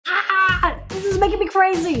making me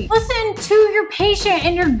crazy. Listen to your patient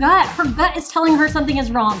and your gut. Her gut is telling her something is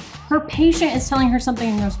wrong. Her patient is telling her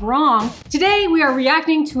something is wrong. Today, we are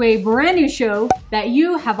reacting to a brand new show that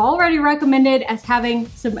you have already recommended as having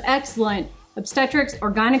some excellent obstetrics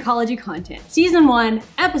or gynecology content. Season 1,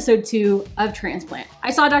 episode 2 of Transplant.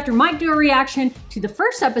 I saw Dr. Mike do a reaction to the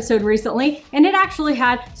first episode recently, and it actually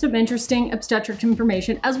had some interesting obstetric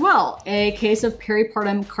information as well. A case of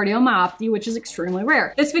peripartum cardiomyopathy, which is extremely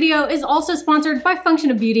rare. This video is also sponsored by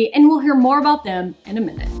Function of Beauty, and we'll hear more about them in a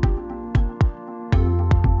minute.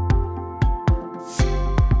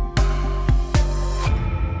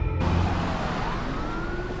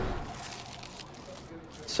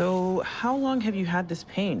 So, how long have you had this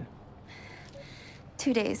pain?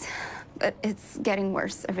 2 days, but it's getting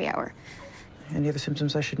worse every hour. Any other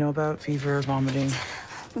symptoms I should know about? Fever, vomiting?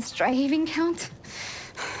 Does dry heaving count?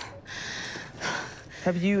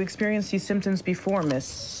 Have you experienced these symptoms before,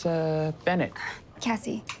 Miss Bennett?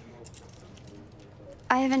 Cassie,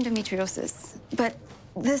 I have endometriosis, but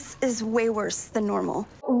this is way worse than normal.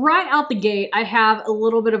 Right out the gate, I have a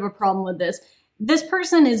little bit of a problem with this. This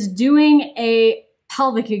person is doing a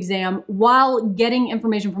pelvic exam while getting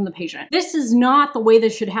information from the patient. This is not the way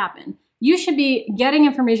this should happen. You should be getting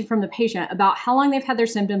information from the patient about how long they've had their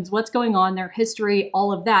symptoms, what's going on, their history,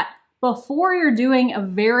 all of that, before you're doing a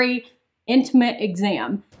very intimate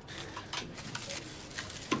exam.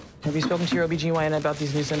 Have you spoken to your ObGyn about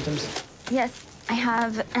these new symptoms? Yes, I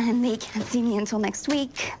have, and they can't see me until next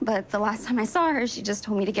week, but the last time I saw her, she just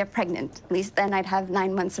told me to get pregnant. At least then I'd have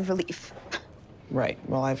 9 months of relief. Right.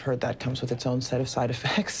 Well, I've heard that comes with its own set of side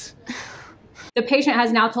effects. The patient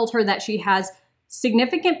has now told her that she has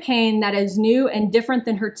significant pain that is new and different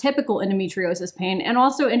than her typical endometriosis pain, and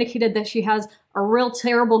also indicated that she has a real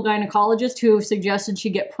terrible gynecologist who suggested she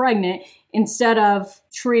get pregnant instead of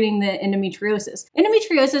treating the endometriosis.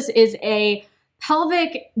 Endometriosis is a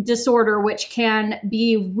pelvic disorder which can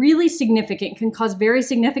be really significant, can cause very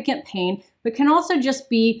significant pain, but can also just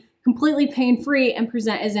be completely pain-free and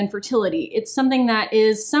present as infertility. It's something that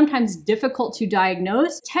is sometimes difficult to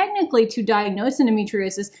diagnose. Technically, to diagnose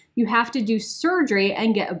endometriosis, you have to do surgery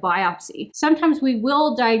and get a biopsy. Sometimes we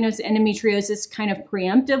will diagnose endometriosis kind of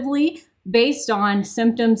preemptively based on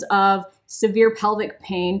symptoms of severe pelvic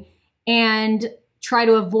pain and try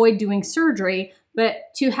to avoid doing surgery.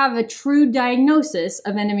 But to have a true diagnosis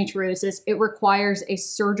of endometriosis, it requires a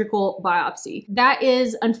surgical biopsy. That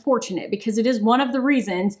is unfortunate because it is one of the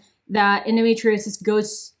reasons that endometriosis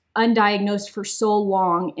goes undiagnosed for so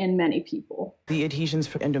long in many people. The adhesions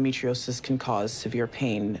for endometriosis can cause severe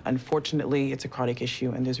pain. Unfortunately, it's a chronic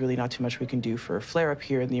issue, and there's really not too much we can do for a flare-up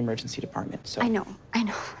here in the emergency department. So I know.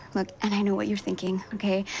 Look, and I know what you're thinking,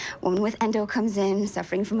 okay? Woman with endo comes in,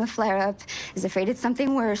 suffering from a flare-up, is afraid it's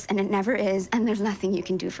something worse, and it never is, and there's nothing you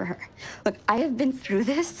can do for her. Look, I have been through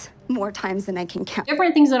this more times than I can count.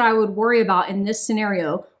 Different things that I would worry about in this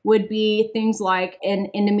scenario would be things like an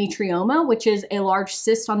endometrioma, which is a large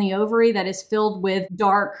cyst on the ovary that is filled with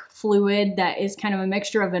dark fluid that is kind of a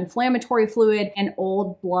mixture of inflammatory fluid and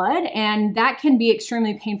old blood. And that can be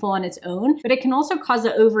extremely painful on its own, but it can also cause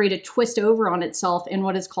the ovary to twist over on itself in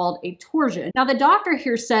what is called a torsion. Now, the doctor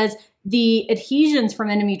here says the adhesions from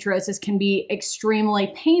endometriosis can be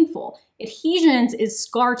extremely painful. Adhesions is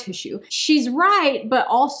scar tissue. She's right, but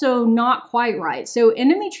also not quite right. So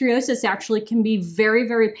endometriosis actually can be very,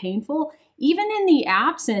 very painful, even in the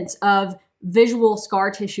absence of visual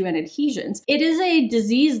scar tissue and adhesions. It is a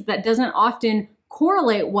disease that doesn't often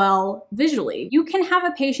correlate well visually. You can have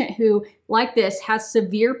a patient who, like this, has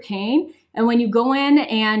severe pain, and when you go in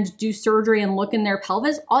and do surgery and look in their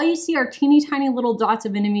pelvis, all you see are teeny tiny little dots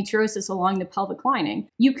of endometriosis along the pelvic lining.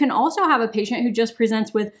 You can also have a patient who just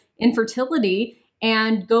presents with infertility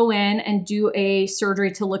and go in and do a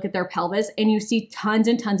surgery to look at their pelvis, and you see tons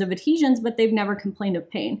and tons of adhesions, but they've never complained of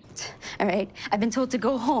pain. All right, I've been told to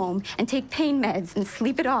go home and take pain meds and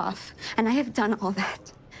sleep it off, and I have done all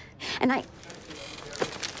that. And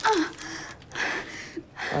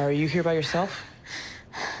Are you here by yourself?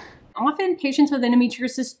 Often patients with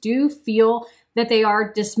endometriosis do feel that they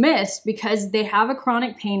are dismissed because they have a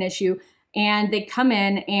chronic pain issue and they come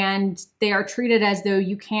in and they are treated as though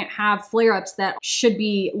you can't have flare-ups that should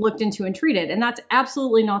be looked into and treated. And that's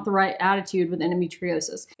absolutely not the right attitude with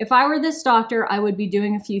endometriosis. If I were this doctor, I would be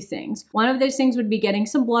doing a few things. One of those things would be getting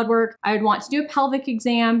some blood work. I would want to do a pelvic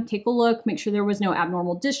exam, take a look, make sure there was no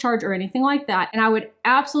abnormal discharge or anything like that. And I would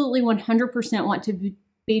absolutely 100% want to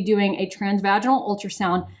be doing a transvaginal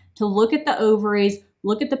ultrasound to look at the ovaries,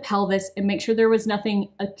 look at the pelvis, and make sure there was nothing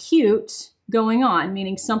acute going on,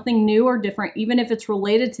 meaning something new or different, even if it's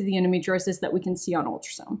related to the endometriosis that we can see on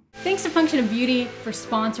ultrasound. Thanks to Function of Beauty for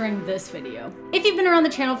sponsoring this video. If you've been around the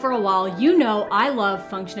channel for a while, you know I love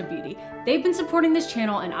Function of Beauty. They've been supporting this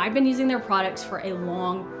channel and I've been using their products for a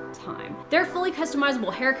long time. Their fully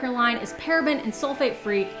customizable hair care line is paraben and sulfate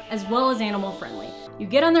free, as well as animal friendly. You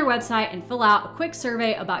get on their website and fill out a quick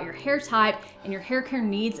survey about your hair type and your hair care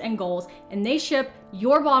needs and goals, and they ship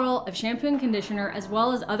your bottle of shampoo and conditioner, as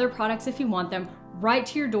well as other products if you want them, right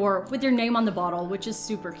to your door with your name on the bottle, which is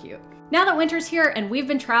super cute. Now that winter's here and we've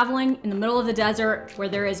been traveling in the middle of the desert where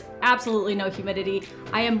there is absolutely no humidity,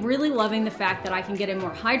 I am really loving the fact that I can get a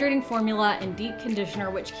more hydrating formula and deep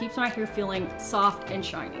conditioner, which keeps my hair feeling soft and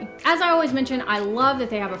shiny. As I always mention, I love that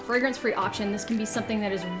they have a fragrance-free option. This can be something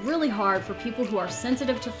that is really hard for people who are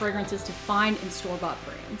sensitive to fragrances to find in store-bought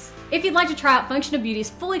brands. If you'd like to try out Function of Beauty's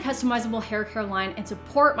fully customizable hair care line and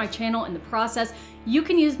support my channel in the process, you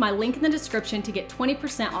can use my link in the description to get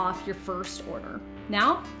 20% off your first order.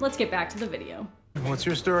 Now, let's get back to the video. What's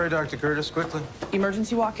your story, Dr. Curtis, quickly?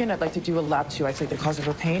 Emergency walk-in, I'd like to do a lab to isolate the cause of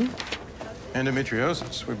her pain.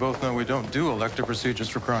 Endometriosis. We both know we don't do elective procedures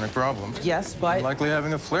for chronic problems. Yes, but Likely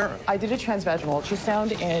having a flare-up. I did a transvaginal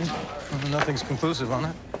ultrasound and Nothing's conclusive on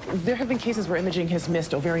it. there have been cases where imaging has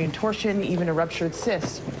missed ovarian torsion, even a ruptured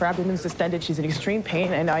cyst. Her abdomen's distended, she's in extreme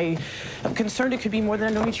pain, and I am concerned it could be more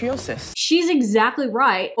than endometriosis. She's exactly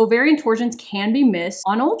right. Ovarian torsions can be missed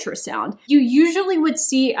on ultrasound. You usually would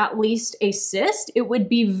see at least a cyst. It would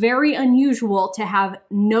be very unusual to have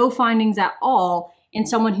no findings at all in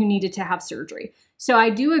someone who needed to have surgery. So I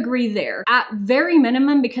do agree there. At very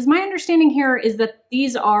minimum, because my understanding here is that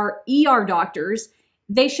these are ER doctors,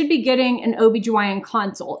 they should be getting an OBGYN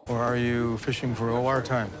consult. Or are you fishing for OR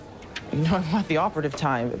time? No, I want the operative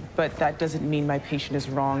time, but that doesn't mean my patient is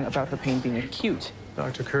wrong about her pain being acute.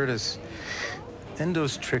 Dr. Curtis,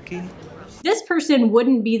 endo's tricky. This person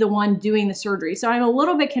wouldn't be the one doing the surgery, so I'm a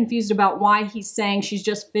little bit confused about why he's saying she's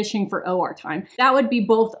just fishing for OR time. That would be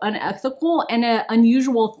both unethical and an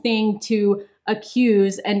unusual thing to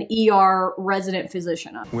accuse an ER resident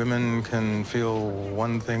physician of. Women can feel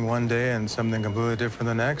one thing one day and something completely different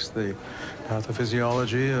the next. The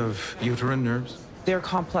pathophysiology of uterine nerves. They're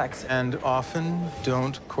complex. And often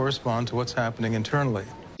don't correspond to what's happening internally.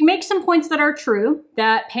 He makes some points that are true,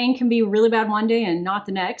 that pain can be really bad one day and not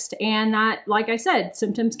the next, and that, like I said,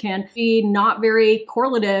 symptoms can be not very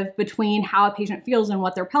correlative between how a patient feels and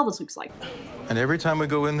what their pelvis looks like. And every time we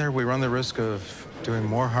go in there, we run the risk of doing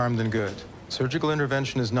more harm than good. Surgical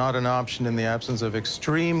intervention is not an option in the absence of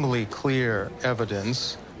extremely clear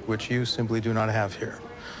evidence, which you simply do not have here.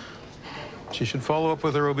 She should follow up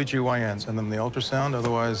with her OBGYN, send them the ultrasound,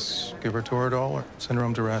 otherwise give her Toradol or send her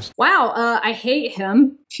home to rest. Wow, I hate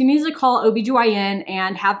him. She needs to call OBGYN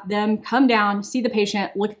and have them come down, see the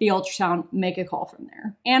patient, look at the ultrasound, make a call from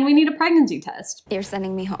there. And we need a pregnancy test. You're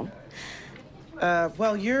sending me home.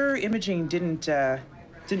 Well, your imaging didn't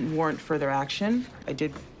warrant further action. I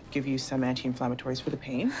did give you some anti-inflammatories for the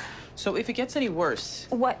pain. So if it gets any worse...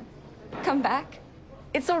 What? Come back?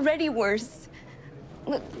 It's already worse.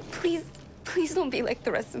 Look, please don't be like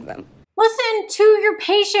the rest of them. Listen to your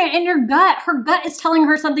patient and your gut. Her gut is telling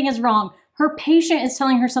her something is wrong. Her patient is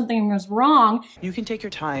telling her something is wrong. You can take your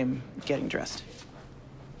time getting dressed.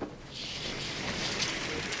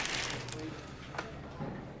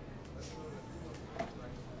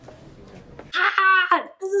 Ah,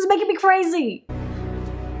 this is making me crazy.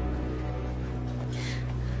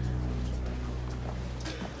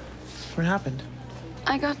 What happened?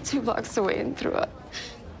 I got 2 blocks away and threw up.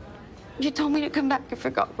 You told me to come back if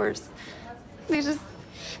it got worse. They just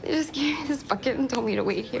gave me this bucket and told me to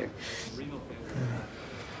wait here.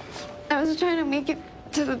 I was trying to make it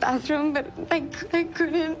to the bathroom, but I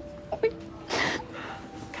couldn't.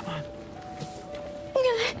 Come on.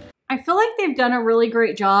 I feel like they've done a really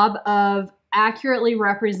great job of accurately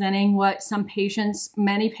representing what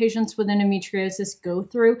many patients with endometriosis go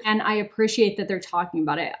through, and I appreciate that they're talking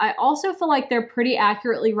about it. I also feel like they're pretty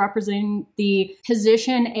accurately representing the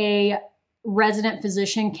position a resident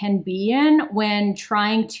physician can be in when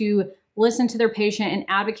trying to listen to their patient and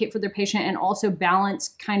advocate for their patient, and also balance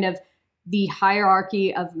kind of the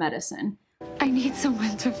hierarchy of medicine. I need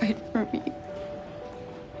someone to fight for me.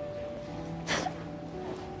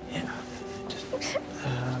 Yeah. Just,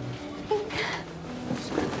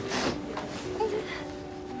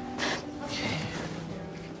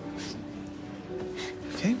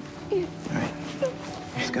 Okay. All right.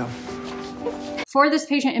 Let's go. For this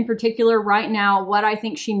patient in particular, right now, what I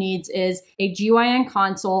think she needs is a GYN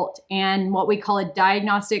consult and what we call a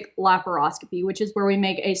diagnostic laparoscopy, which is where we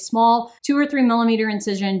make a small 2 or 3 millimeter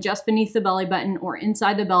incision just beneath the belly button or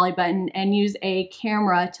inside the belly button and use a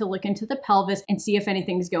camera to look into the pelvis and see if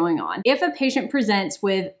anything's going on. If a patient presents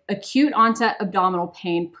with acute onset abdominal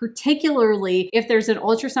pain, particularly if there's an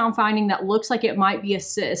ultrasound finding that looks like it might be a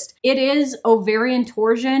cyst, it is ovarian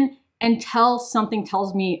torsion until something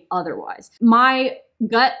tells me otherwise. My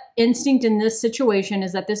gut instinct in this situation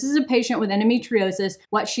is that this is a patient with endometriosis.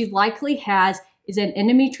 What she likely has is an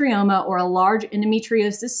endometrioma or a large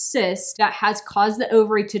endometriosis cyst that has caused the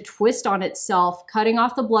ovary to twist on itself, cutting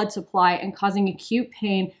off the blood supply and causing acute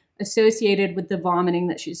pain associated with the vomiting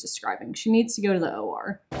that she's describing. She needs to go to the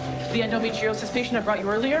OR. The endometriosis patient I brought you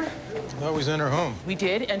earlier? No, he's in her home. We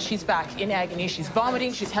did, and she's back in agony. She's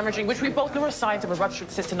vomiting, she's hemorrhaging, which we both know are signs of a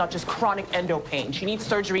ruptured cyst and not just chronic endo pain. She needs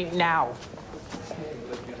surgery now.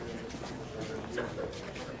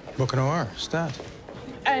 Book an OR, stat.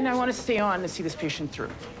 And I want to stay on to see this patient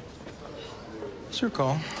through. It's your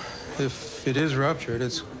call. If it is ruptured,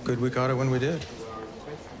 it's good we caught it when we did.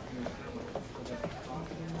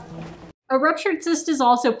 A ruptured cyst is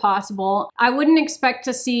also possible. I wouldn't expect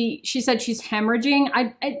to see, she said she's hemorrhaging.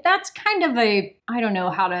 That's kind of a, I don't know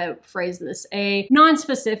how to phrase this, a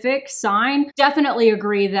non-specific sign. Definitely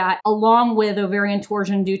agree that along with ovarian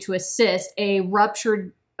torsion due to a cyst, a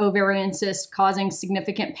ruptured ovarian cyst causing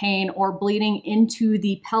significant pain or bleeding into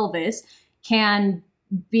the pelvis can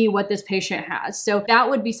be what this patient has. So that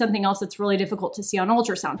would be something else that's really difficult to see on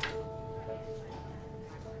ultrasound.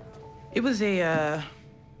 It was a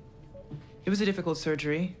difficult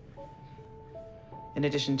surgery. In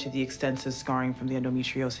addition to the extensive scarring from the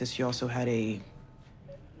endometriosis, you also had a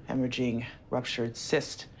hemorrhaging ruptured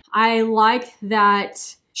cyst. I like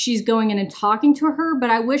that she's going in and talking to her, but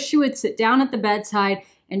I wish she would sit down at the bedside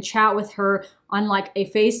and chat with her on like a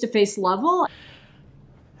face-to-face level.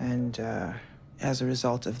 And as a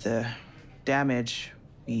result of the damage,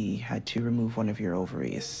 we had to remove one of your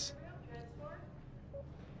ovaries.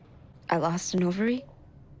 I lost an ovary?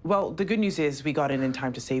 Well, the good news is we got in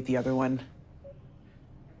time to save the other one.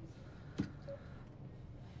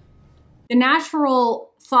 The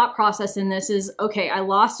natural thought process in this is, okay, I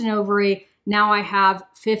lost an ovary, now I have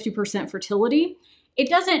 50% fertility. It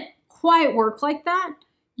doesn't quite work like that.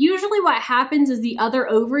 Usually what happens is the other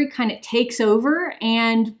ovary kind of takes over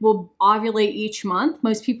and will ovulate each month.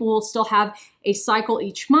 Most people will still have a cycle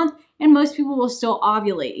each month, and most people will still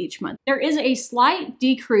ovulate each month. There is a slight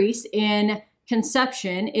decrease in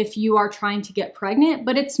conception if you are trying to get pregnant,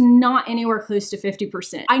 but it's not anywhere close to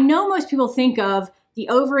 50%. I know most people think of the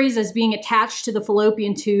ovaries as being attached to the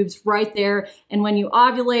fallopian tubes right there, and when you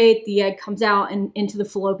ovulate, the egg comes out and into the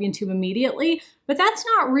fallopian tube immediately, but that's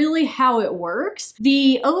not really how it works.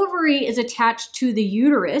 The ovary is attached to the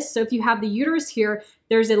uterus, so if you have the uterus here,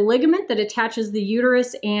 there's a ligament that attaches the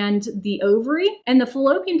uterus and the ovary, and the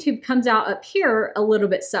fallopian tube comes out up here a little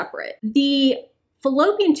bit separate. The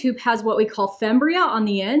fallopian tube has what we call fembria on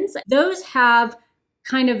the ends. Those have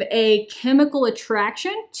kind of a chemical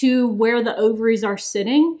attraction to where the ovaries are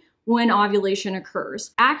sitting when ovulation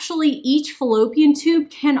occurs. Actually, each fallopian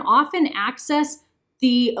tube can often access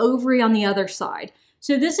the ovary on the other side.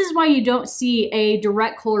 So this is why you don't see a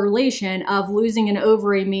direct correlation of losing an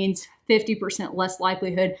ovary means 50% less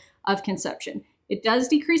likelihood of conception. It does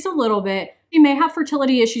decrease a little bit. She may have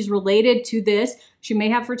fertility issues related to this. She may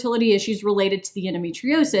have fertility issues related to the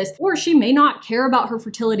endometriosis, or she may not care about her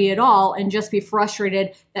fertility at all and just be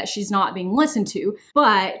frustrated that she's not being listened to.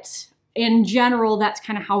 But in general, that's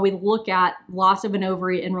kind of how we look at loss of an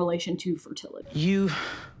ovary in relation to fertility. You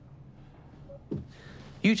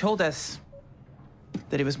told us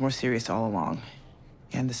that it was more serious all along,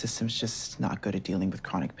 and the system's just not good at dealing with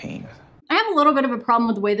chronic pain. I have a little bit of a problem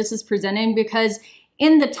with the way this is presented because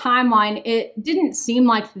in the timeline, it didn't seem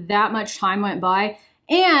like that much time went by.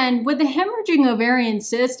 And with the hemorrhaging ovarian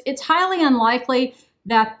cyst, it's highly unlikely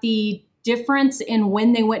that the difference in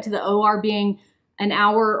when they went to the OR being an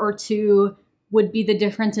hour or two would be the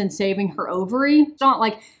difference in saving her ovary. It's not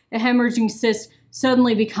like a hemorrhaging cyst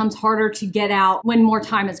suddenly becomes harder to get out when more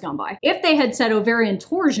time has gone by. If they had said ovarian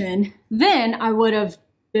torsion, then I would have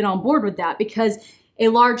been on board with that, because a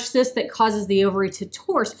large cyst that causes the ovary to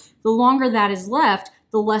torse, the longer that is left,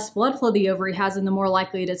 the less blood flow the ovary has and the more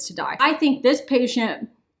likely it is to die. I think this patient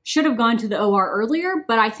should have gone to the OR earlier,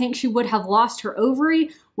 but I think she would have lost her ovary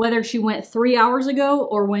whether she went 3 hours ago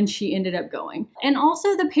or when she ended up going. And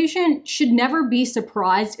also, the patient should never be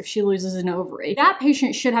surprised if she loses an ovary. That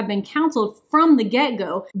patient should have been counseled from the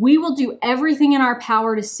get-go. We will do everything in our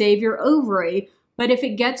power to save your ovary, But if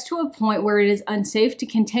it gets to a point where it is unsafe to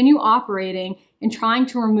continue operating and trying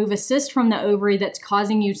to remove a cyst from the ovary that's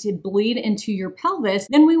causing you to bleed into your pelvis,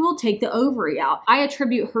 then we will take the ovary out. I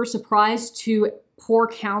attribute her surprise to poor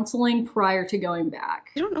counseling prior to going back.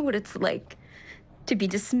 I don't know what it's like to be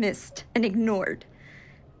dismissed and ignored,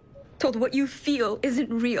 told what you feel isn't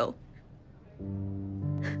real.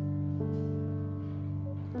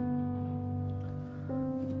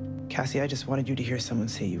 Cassie, I just wanted you to hear someone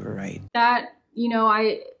say you were right. That, you know,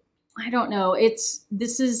 I don't know.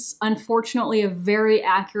 This is unfortunately a very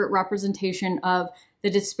accurate representation of the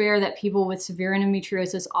despair that people with severe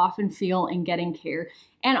endometriosis often feel in getting care.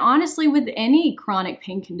 And honestly, with any chronic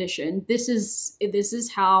pain condition, this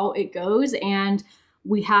is how it goes, and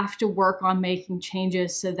we have to work on making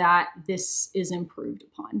changes so that this is improved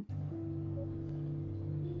upon.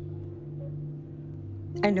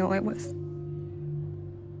 I know I was.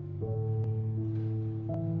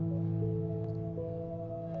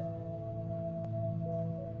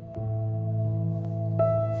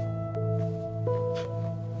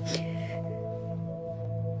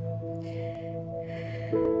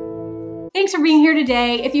 Thanks for being here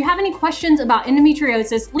today. If you have any questions about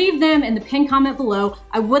endometriosis, leave them in the pinned comment below.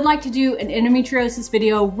 I would like to do an endometriosis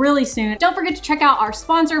video really soon. Don't forget to check out our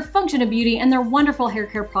sponsor, Function of Beauty, and their wonderful hair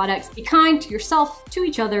care products. Be kind to yourself, to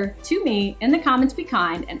each other, to me. In the comments, be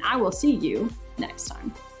kind, and I will see you next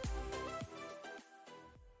time.